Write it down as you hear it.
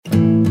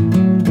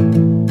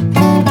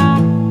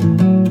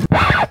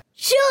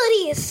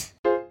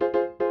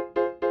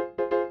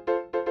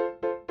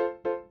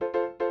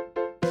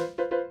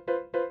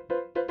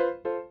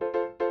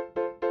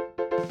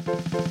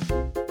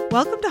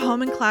Welcome to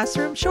Home and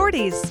Classroom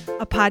Shorties,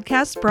 a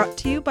podcast brought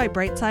to you by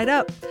Bright Side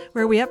Up,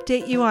 where we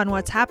update you on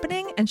what's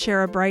happening and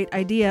share a bright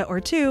idea or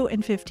two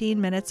in 15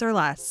 minutes or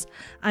less.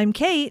 I'm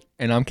Kate.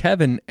 And I'm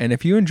Kevin, and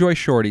if you enjoy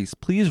Shorties,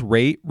 please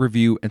rate,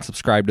 review, and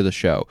subscribe to the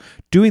show.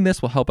 Doing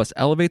this will help us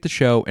elevate the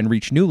show and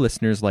reach new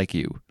listeners like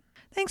you.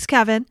 Thanks,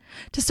 Kevin.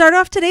 To start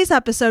off today's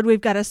episode,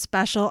 we've got a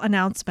special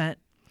announcement.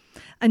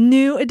 A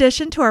new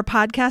addition to our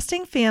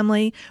podcasting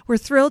family. We're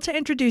thrilled to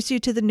introduce you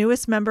to the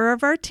newest member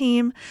of our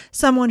team,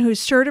 someone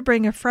who's sure to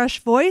bring a fresh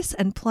voice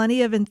and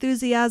plenty of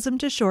enthusiasm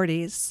to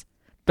Shorties.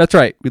 That's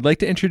right. We'd like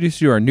to introduce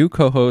you to our new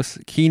co-host,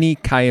 Keeney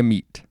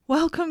Kayamit.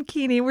 Welcome,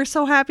 Keeney. We're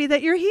so happy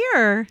that you're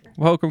here.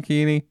 Welcome,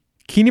 Keeney.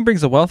 Keeney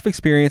brings a wealth of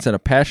experience and a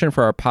passion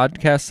for our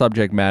podcast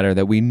subject matter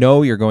that we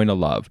know you're going to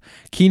love.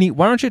 Keeney,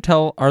 why don't you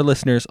tell our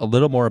listeners a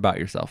little more about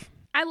yourself?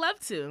 I'd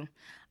love to.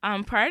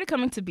 Prior to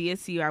coming to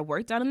BSU, I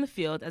worked out in the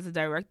field as a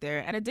director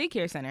at a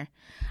daycare center.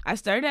 I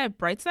started at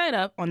Bright Side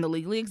Up on the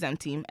Legally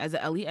Exempt team as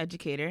an LE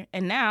educator,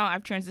 and now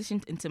I've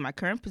transitioned into my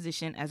current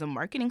position as a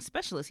marketing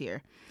specialist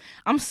here.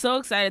 I'm so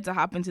excited to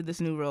hop into this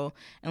new role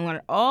and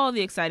learn all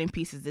the exciting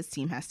pieces this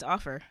team has to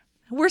offer.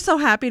 We're so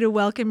happy to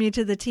welcome you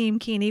to the team,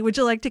 Keeney. Would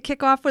you like to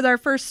kick off with our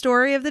first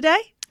story of the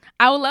day?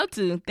 I would love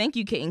to. Thank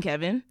you, Kate and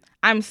Kevin.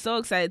 I'm so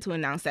excited to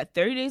announce that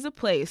 30 Days of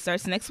Play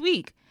starts next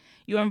week.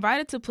 You are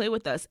invited to play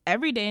with us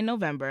every day in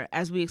November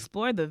as we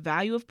explore the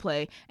value of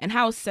play and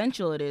how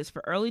essential it is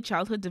for early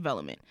childhood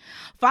development.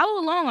 Follow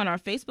along on our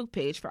Facebook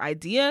page for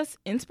ideas,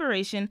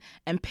 inspiration,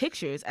 and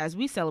pictures as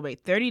we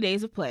celebrate 30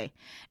 Days of Play.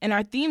 And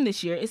our theme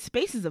this year is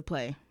Spaces of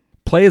Play.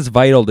 Play is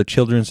vital to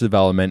children's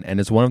development and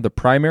is one of the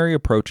primary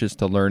approaches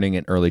to learning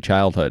in early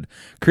childhood.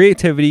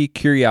 Creativity,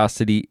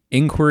 curiosity,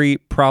 inquiry,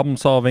 problem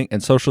solving,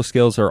 and social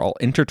skills are all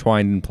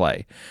intertwined in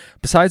play.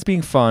 Besides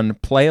being fun,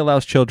 play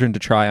allows children to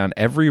try on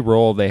every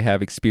role they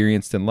have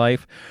experienced in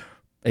life,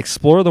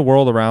 explore the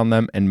world around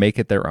them, and make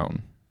it their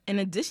own. In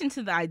addition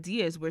to the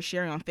ideas we're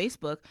sharing on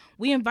Facebook,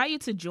 we invite you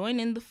to join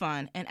in the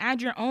fun and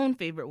add your own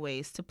favorite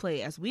ways to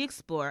play as we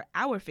explore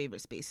our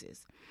favorite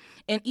spaces.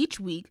 And each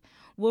week,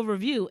 we'll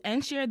review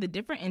and share the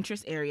different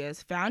interest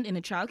areas found in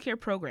a child care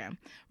program,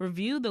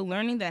 review the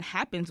learning that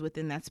happens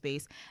within that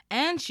space,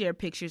 and share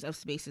pictures of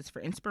spaces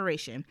for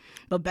inspiration.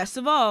 But best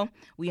of all,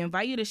 we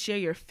invite you to share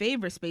your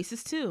favorite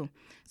spaces too.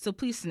 So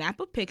please snap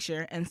a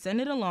picture and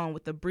send it along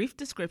with a brief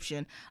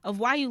description of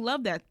why you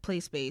love that play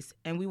space,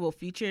 and we will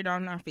feature it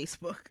on our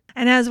Facebook.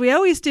 And as we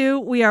always do,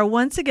 we are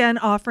once again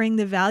offering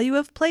the Value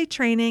of Play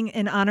training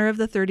in honor of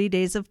the 30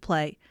 Days of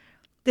Play.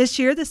 This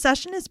year, the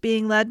session is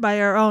being led by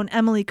our own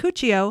Emily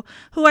Cuccio,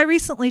 who I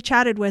recently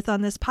chatted with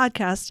on this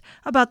podcast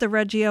about the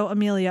Reggio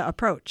Emilia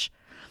approach.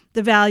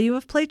 The Value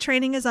of Play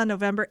training is on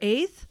November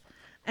 8th,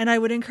 and I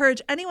would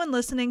encourage anyone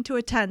listening to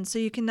attend so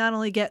you can not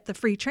only get the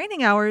free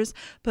training hours,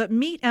 but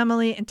meet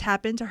Emily and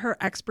tap into her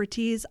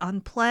expertise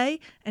on play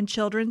and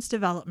children's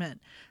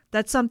development.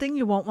 That's something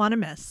you won't want to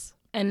miss.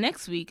 And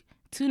next week,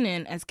 tune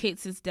in as Kate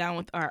sits down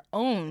with our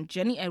own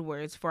Jenny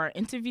Edwards for our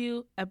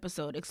interview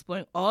episode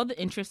exploring all the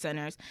interest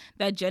centers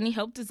that Jenny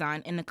helped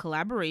design in a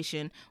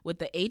collaboration with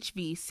the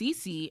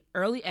HVCC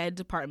Early Ed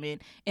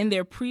Department in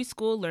their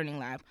preschool learning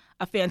lab.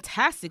 A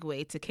fantastic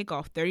way to kick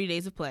off 30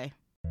 Days of Play.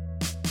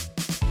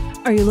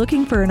 Are you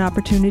looking for an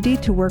opportunity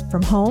to work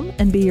from home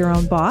and be your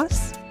own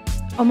boss?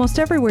 Almost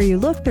everywhere you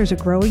look, there's a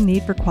growing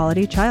need for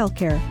quality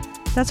childcare.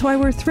 That's why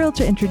we're thrilled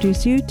to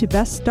introduce you to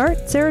Best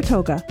Start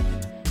Saratoga.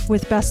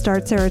 With Best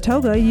Start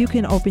Saratoga, you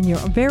can open your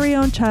very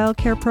own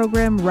childcare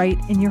program right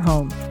in your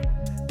home.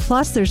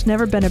 Plus, there's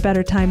never been a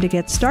better time to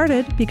get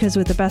started because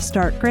with the Best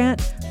Start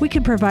grant, we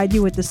can provide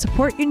you with the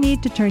support you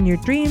need to turn your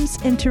dreams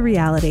into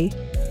reality.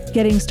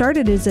 Getting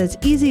started is as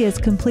easy as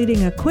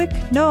completing a quick,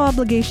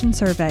 no-obligation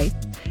survey.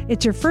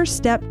 It's your first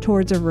step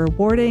towards a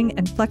rewarding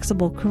and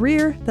flexible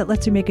career that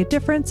lets you make a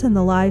difference in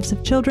the lives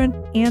of children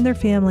and their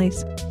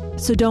families.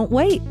 So don't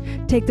wait.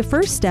 Take the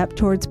first step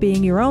towards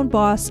being your own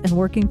boss and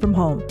working from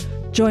home.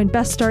 Join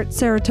Best Start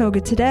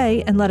Saratoga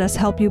today and let us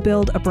help you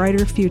build a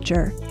brighter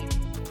future.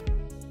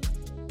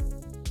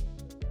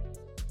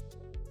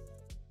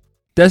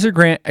 Desert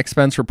Grant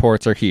expense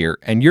reports are here,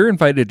 and you're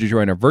invited to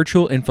join a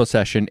virtual info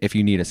session if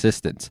you need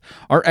assistance.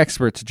 Our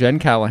experts, Jen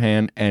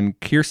Callahan and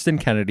Kirsten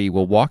Kennedy,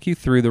 will walk you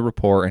through the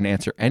report and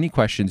answer any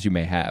questions you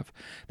may have.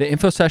 The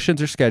info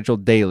sessions are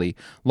scheduled daily.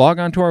 Log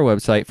on to our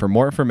website for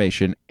more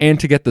information and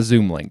to get the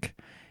Zoom link.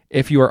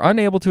 If you are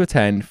unable to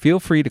attend, feel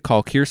free to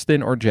call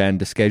Kirsten or Jen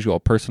to schedule a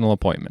personal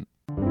appointment.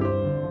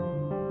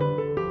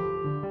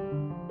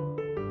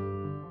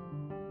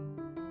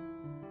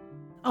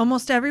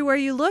 Almost everywhere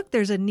you look,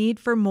 there's a need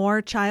for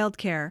more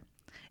childcare.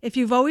 If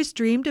you've always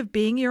dreamed of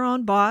being your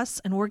own boss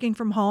and working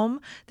from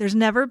home, there's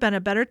never been a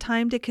better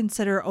time to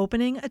consider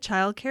opening a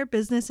childcare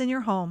business in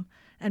your home,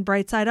 and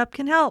Bright Side Up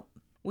can help.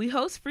 We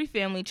host free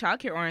family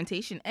childcare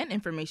orientation and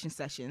information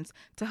sessions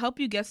to help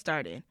you get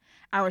started.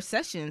 Our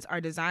sessions are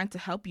designed to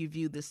help you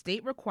view the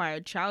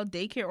state-required child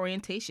daycare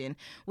orientation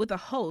with a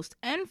host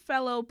and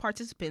fellow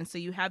participants so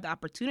you have the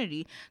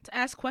opportunity to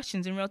ask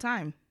questions in real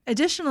time.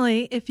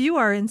 Additionally, if you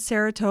are in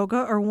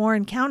Saratoga or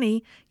Warren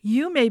County,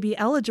 you may be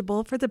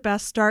eligible for the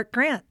Best Start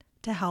grant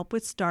to help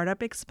with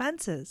startup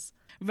expenses.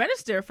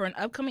 Register for an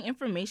upcoming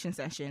information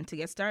session to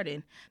get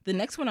started. The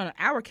next one on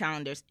our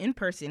calendars in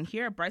person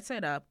here at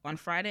Brightside Up on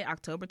Friday,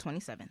 October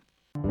 27th.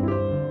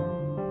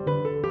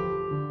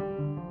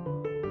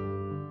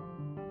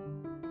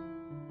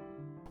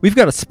 We've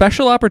got a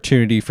special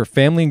opportunity for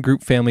family and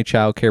group family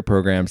child care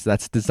programs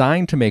that's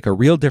designed to make a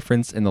real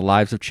difference in the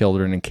lives of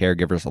children and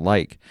caregivers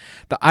alike.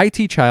 The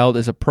IT Child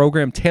is a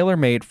program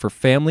tailor-made for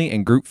family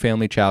and group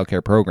family child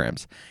care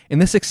programs. In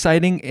this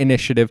exciting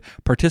initiative,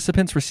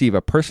 participants receive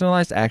a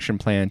personalized action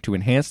plan to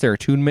enhance their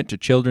attunement to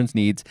children's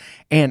needs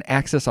and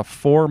access a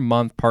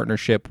 4-month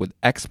partnership with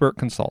expert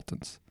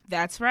consultants.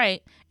 That's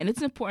right, and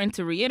it's important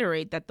to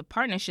reiterate that the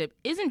partnership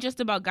isn't just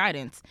about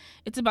guidance.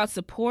 It's about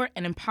support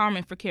and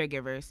empowerment for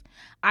caregivers.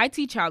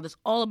 IT Child is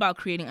all about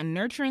creating a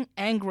nurturing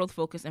and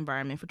growth-focused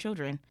environment for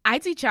children.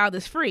 IT Child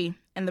is free,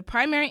 and the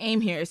primary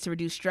aim here is to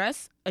reduce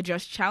stress,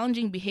 address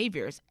challenging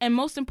behaviors, and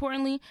most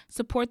importantly,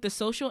 support the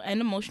social and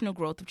emotional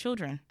growth of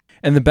children.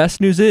 And the best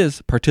news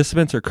is,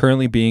 participants are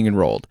currently being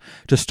enrolled.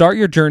 To start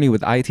your journey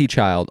with IT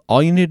Child,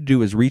 all you need to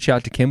do is reach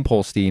out to Kim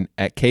Polstein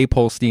at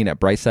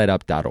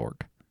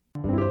kpolstein@brightsideup.org.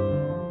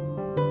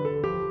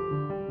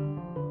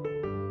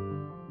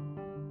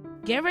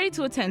 Get ready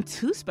to attend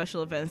 2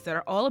 special events that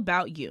are all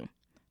about you.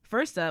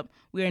 First up,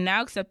 we are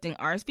now accepting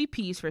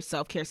RSVPs for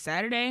Self-Care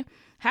Saturday,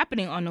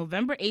 happening on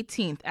November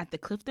 18th at the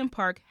Clifton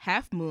Park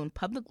Half Moon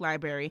Public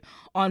Library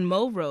on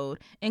Moe Road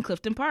in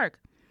Clifton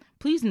Park.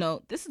 Please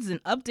note, this is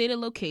an updated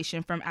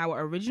location from our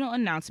original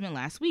announcement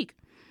last week.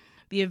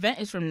 The event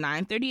is from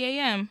 9:30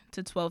 a.m.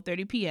 to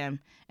 12:30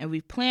 p.m., and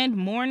we've planned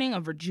morning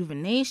of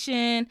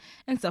rejuvenation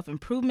and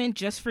self-improvement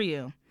just for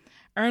you.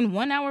 Earn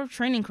 1 hour of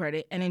training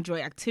credit and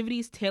enjoy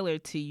activities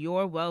tailored to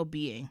your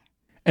well-being.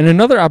 And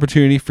another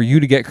opportunity for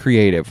you to get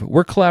creative.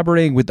 We're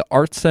collaborating with the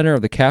Arts Center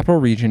of the Capital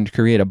Region to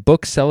create a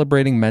book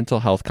celebrating mental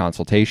health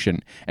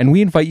consultation. And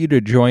we invite you to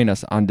join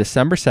us on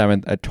December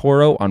 7th at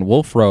Toro on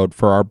Wolf Road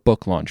for our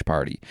book launch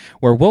party,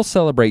 where we'll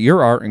celebrate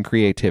your art and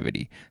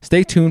creativity.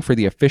 Stay tuned for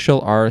the official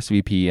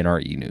RSVP in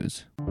our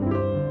e-news.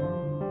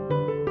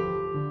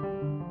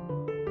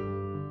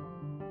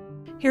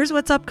 Here's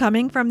what's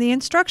upcoming from the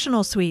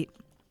Instructional Suite.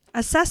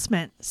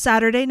 Assessment,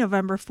 Saturday,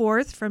 November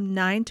 4th from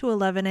 9 to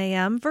 11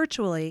 a.m.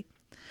 virtually.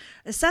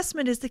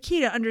 Assessment is the key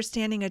to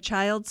understanding a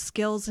child's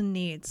skills and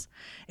needs.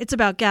 It's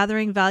about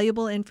gathering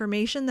valuable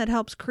information that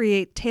helps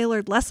create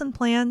tailored lesson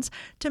plans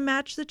to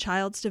match the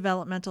child's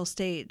developmental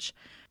stage.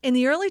 In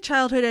the early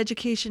childhood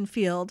education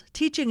field,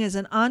 teaching is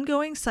an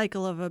ongoing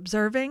cycle of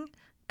observing,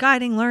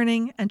 guiding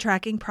learning, and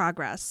tracking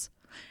progress.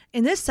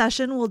 In this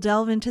session, we'll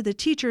delve into the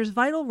teacher's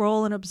vital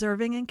role in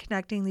observing and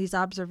connecting these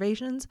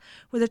observations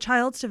with a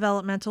child's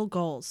developmental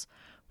goals.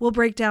 We'll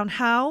break down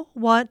how,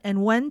 what,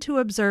 and when to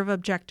observe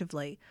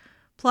objectively.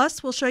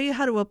 Plus, we'll show you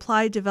how to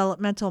apply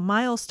developmental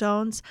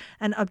milestones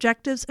and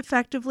objectives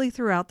effectively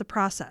throughout the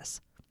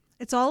process.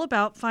 It's all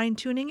about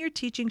fine-tuning your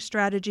teaching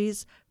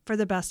strategies for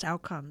the best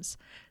outcomes.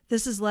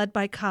 This is led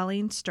by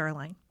Colleen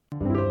Sterling.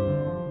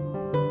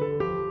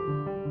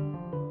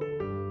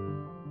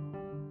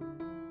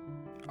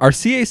 Our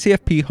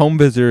CACFP home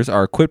visitors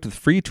are equipped with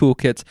free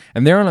toolkits,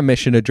 and they're on a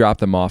mission to drop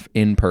them off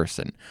in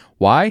person.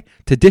 Why?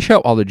 To dish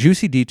out all the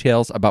juicy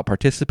details about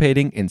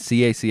participating in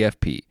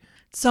CACFP.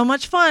 So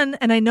much fun,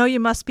 and I know you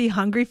must be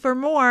hungry for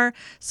more.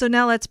 So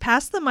now let's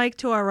pass the mic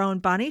to our own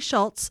Bonnie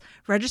Schultz,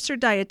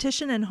 registered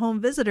dietitian and home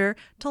visitor,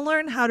 to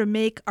learn how to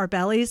make our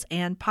bellies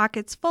and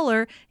pockets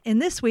fuller in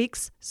this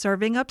week's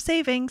Serving Up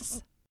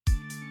Savings.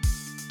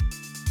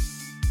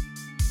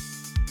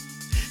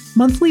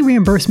 Monthly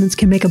reimbursements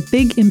can make a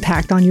big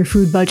impact on your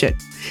food budget,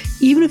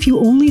 even if you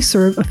only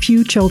serve a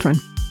few children.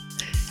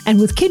 And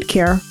with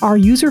KidCare, our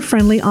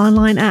user-friendly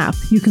online app,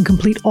 you can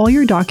complete all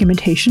your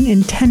documentation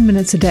in 10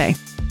 minutes a day.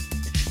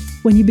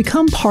 When you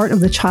become part of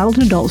the Child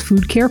and Adult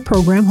Food Care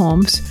Program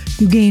homes,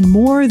 you gain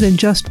more than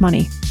just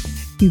money.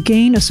 You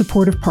gain a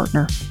supportive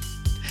partner.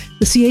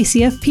 The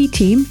CACFP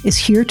team is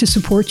here to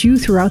support you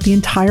throughout the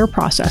entire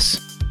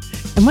process.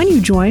 And when you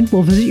join,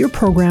 we'll visit your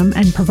program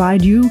and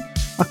provide you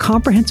a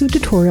comprehensive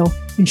tutorial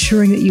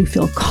ensuring that you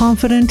feel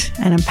confident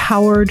and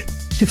empowered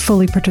to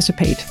fully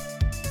participate.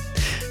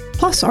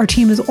 Plus, our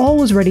team is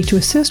always ready to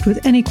assist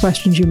with any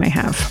questions you may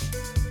have.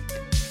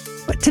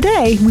 But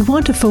today, we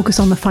want to focus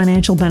on the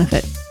financial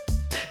benefit.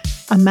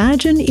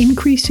 Imagine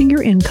increasing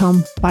your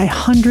income by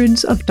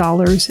hundreds of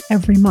dollars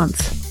every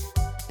month.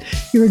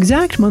 Your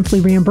exact monthly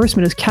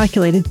reimbursement is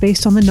calculated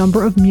based on the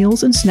number of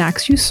meals and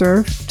snacks you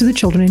serve to the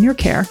children in your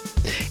care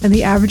and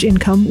the average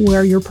income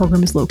where your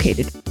program is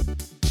located.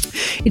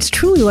 It's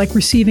truly like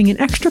receiving an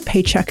extra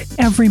paycheck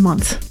every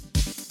month.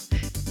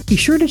 Be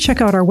sure to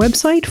check out our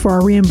website for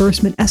our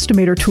reimbursement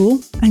estimator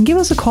tool and give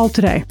us a call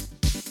today.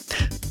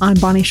 I'm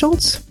Bonnie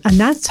Schultz, and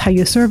that's how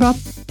you serve up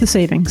the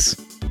savings.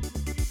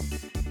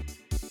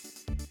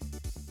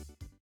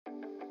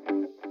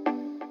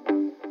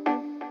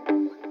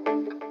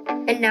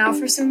 And now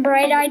for some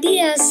bright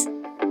ideas.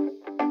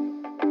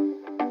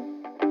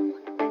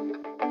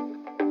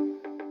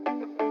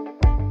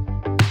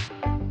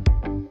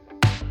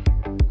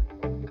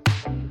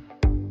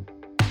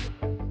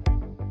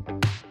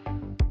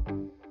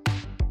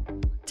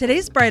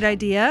 Today's bright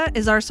idea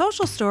is our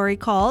social story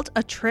called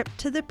A Trip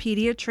to the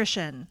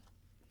Pediatrician.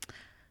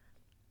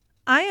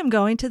 I am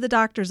going to the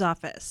doctor's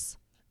office.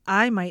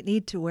 I might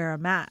need to wear a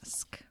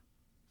mask.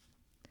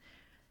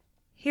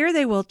 Here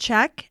they will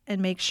check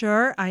and make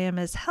sure I am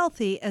as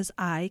healthy as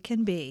I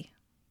can be.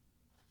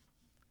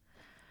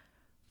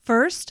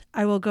 First,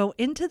 I will go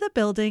into the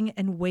building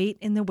and wait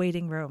in the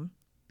waiting room.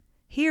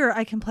 Here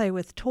I can play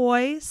with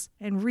toys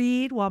and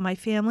read while my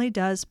family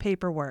does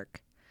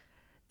paperwork.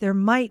 There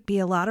might be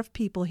a lot of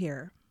people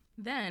here.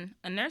 Then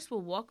a nurse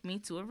will walk me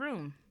to a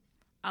room.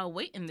 I'll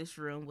wait in this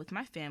room with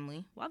my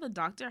family while the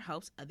doctor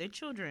helps other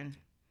children.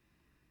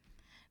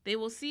 They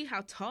will see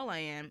how tall I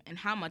am and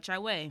how much I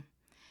weigh.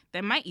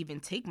 They might even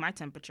take my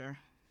temperature.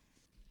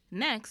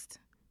 Next,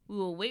 we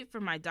will wait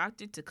for my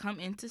doctor to come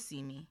in to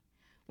see me.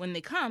 When they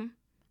come,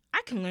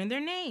 I can learn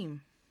their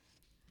name.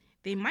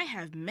 They might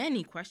have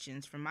many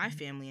questions for my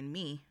family and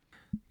me.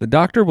 The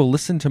doctor will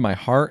listen to my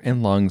heart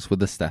and lungs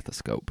with a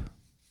stethoscope.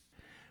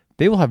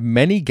 They will have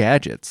many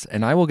gadgets,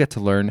 and I will get to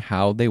learn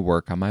how they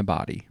work on my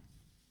body.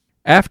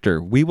 After,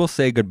 we will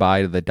say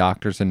goodbye to the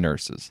doctors and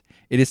nurses.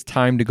 It is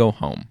time to go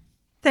home.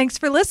 Thanks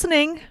for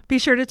listening. Be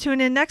sure to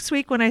tune in next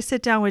week when I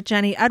sit down with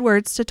Jenny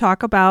Edwards to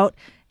talk about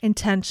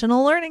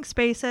intentional learning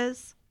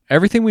spaces.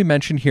 Everything we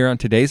mentioned here on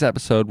today's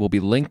episode will be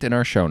linked in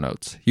our show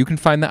notes. You can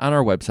find that on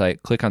our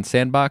website. Click on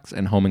Sandbox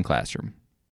and Home and Classroom.